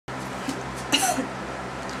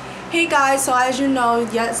Hey guys, so as you know,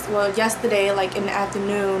 yesterday, like in the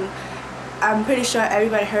afternoon, I'm pretty sure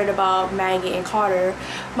everybody heard about Maggie and Carter.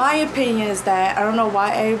 My opinion is that I don't know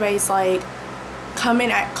why everybody's like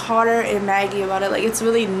coming at Carter and Maggie about it. Like, it's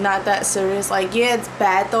really not that serious. Like, yeah, it's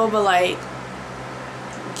bad though, but like,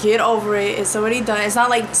 get over it. It's already done. It's not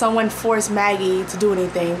like someone forced Maggie to do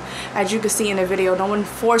anything. As you can see in the video, no one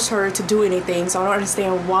forced her to do anything, so I don't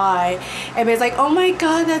understand why everybody's like, oh my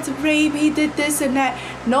god, that's rape, he did this and that.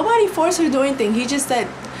 Nobody forced her to do anything. He just said,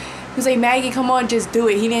 he was like, Maggie, come on, just do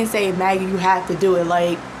it. He didn't say, Maggie, you have to do it.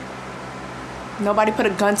 Like, nobody put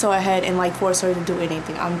a gun to her head and like force her to do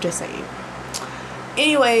anything. I'm just saying.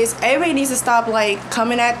 Anyways, everybody needs to stop like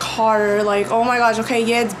coming at Carter like, oh my gosh, okay,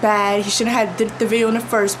 yeah, it's bad, he shouldn't have did the video in the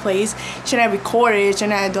first place, shouldn't have recorded it,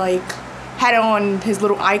 shouldn't have like had it on his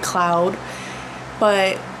little iCloud.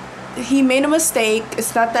 But he made a mistake.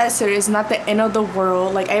 It's not that serious. It's not the end of the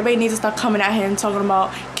world. Like, everybody needs to stop coming at him talking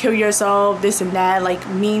about kill yourself, this and that, like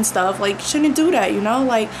mean stuff. Like, you shouldn't do that, you know?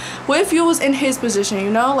 Like, what if you was in his position, you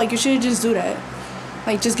know? Like, you shouldn't just do that.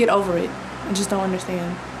 Like, just get over it. I just don't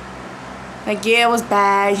understand. Like, yeah, it was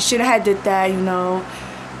bad, he shouldn't have did that, you know,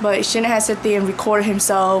 but he shouldn't have sat there and recorded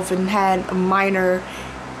himself and had a minor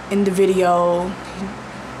in the video.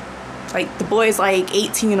 Like, the boy is like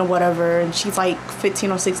 18 or whatever and she's like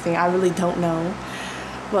 15 or 16. I really don't know,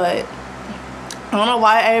 but I don't know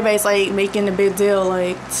why everybody's like making a big deal.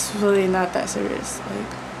 Like, it's really not that serious. Like,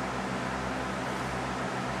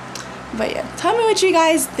 but yeah, tell me what you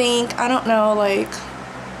guys think. I don't know, like,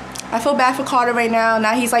 I feel bad for Carter right now.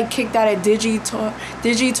 Now he's like kicked out at Digitor.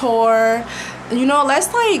 You know,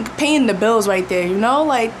 that's like paying the bills right there, you know?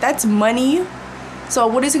 Like, that's money. So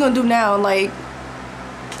what is he gonna do now? Like,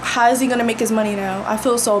 how is he gonna make his money now? I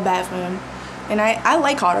feel so bad for him. And I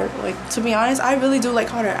like Carter. Like, to be honest, I really do like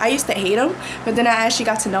Carter. I used to hate him, but then I actually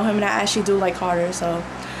got to know him and I actually do like Carter. So,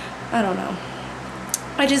 I don't know.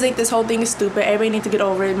 I just think this whole thing is stupid. Everybody needs to get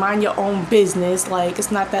over it. Mind your own business. Like,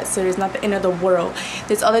 it's not that serious. It's not the end of the world.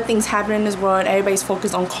 There's other things happening in this world. Everybody's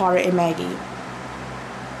focused on Carter and Maggie.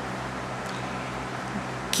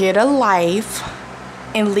 Get a life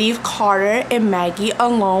and leave Carter and Maggie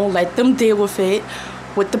alone. Let them deal with it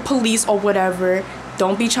with the police or whatever.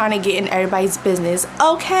 Don't be trying to get in everybody's business,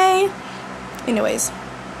 okay? Anyways,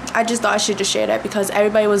 I just thought I should just share that because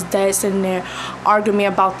everybody was dead sitting there arguing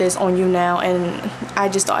about this on YouNow, and I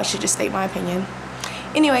just thought I should just state my opinion.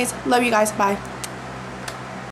 Anyways, love you guys. Bye.